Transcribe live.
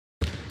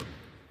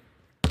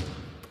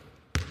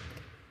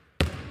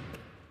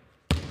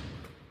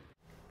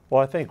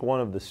Well, I think one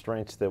of the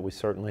strengths that we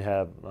certainly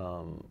have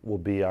will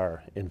be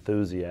our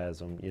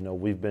enthusiasm. You know,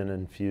 we've been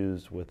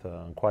infused with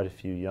quite a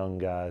few young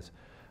guys.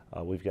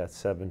 We've got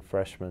 7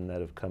 freshmen that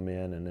have come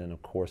in, and then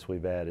of course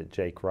we've added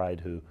Jake Wright,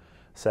 who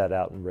sat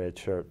out in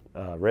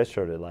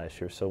redshirted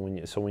last year. So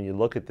when you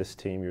look at this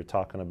team, you're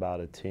talking about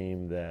a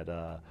team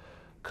that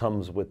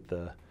comes with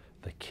the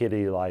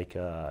kiddie-like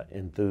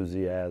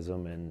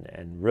enthusiasm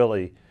and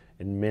really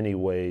in many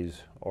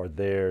ways are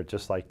there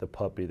just like the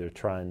puppy. They're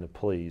trying to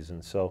please,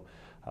 and so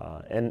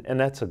and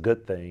that's a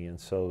good thing. And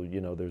so,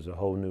 you know, there's a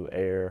whole new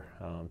air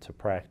to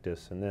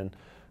practice. And then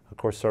of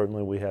course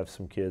certainly we have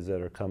some kids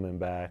that are coming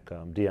back,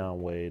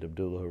 Dion Wade,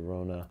 Abdullah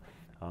Haruna,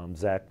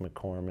 Zach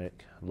McCormick,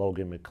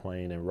 Logan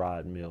McClain, and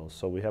Rod Mills.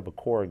 So we have a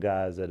core of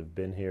guys that have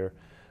been here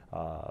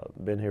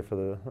for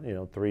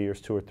the 3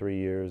 years, 2 or 3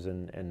 years,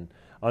 and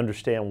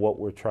understand what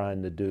we're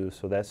trying to do.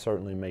 So that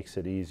certainly makes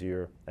it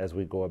easier as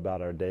we go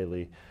about our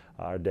daily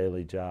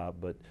job.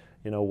 But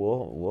you know,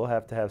 we'll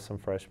have to have some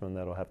freshmen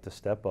that'll have to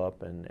step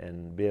up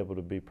and be able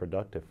to be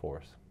productive for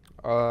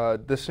us.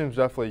 This team's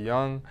definitely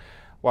young,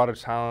 a lot of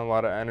talent, a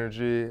lot of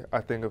energy.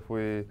 I think if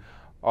we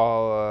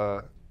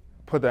all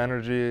put the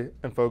energy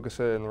and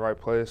focus it in the right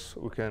place,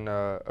 we can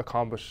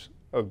accomplish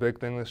a big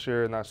thing this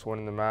year, and that's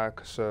winning the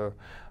MAC. So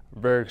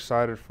very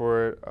excited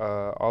for it.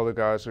 All the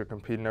guys are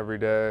competing every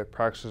day.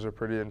 Practices are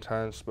pretty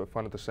intense but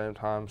fun at the same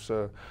time.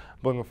 So I'm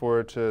looking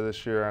forward to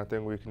this year. I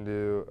think we can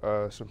do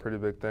some pretty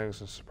big things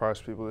and surprise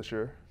people this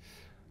year.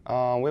 We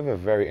have a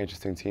very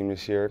interesting team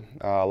this year.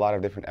 A lot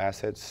of different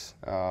assets,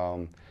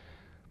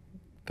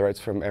 threats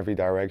from every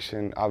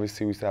direction.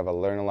 Obviously, we still have to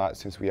learn a lot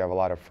since we have a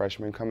lot of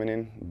freshmen coming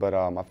in. But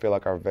I feel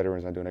like our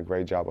veterans are doing a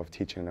great job of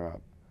teaching them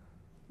up.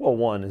 Well,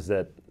 one is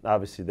that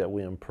obviously that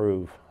we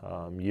improve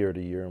year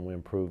to year, and we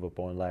improve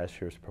upon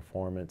last year's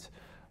performance,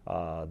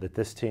 that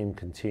this team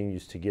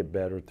continues to get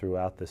better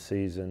throughout the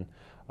season,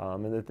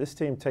 and that this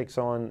team takes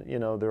on, you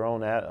know, their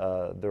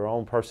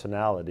own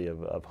personality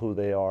of who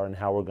they are and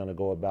how we're going to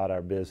go about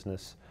our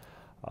business.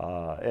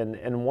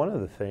 And one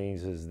of the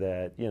things is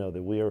that, you know,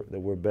 that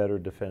we're better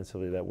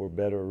defensively, that we're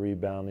better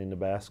rebounding the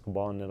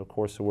basketball, and then of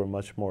course that we're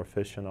much more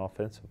efficient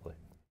offensively.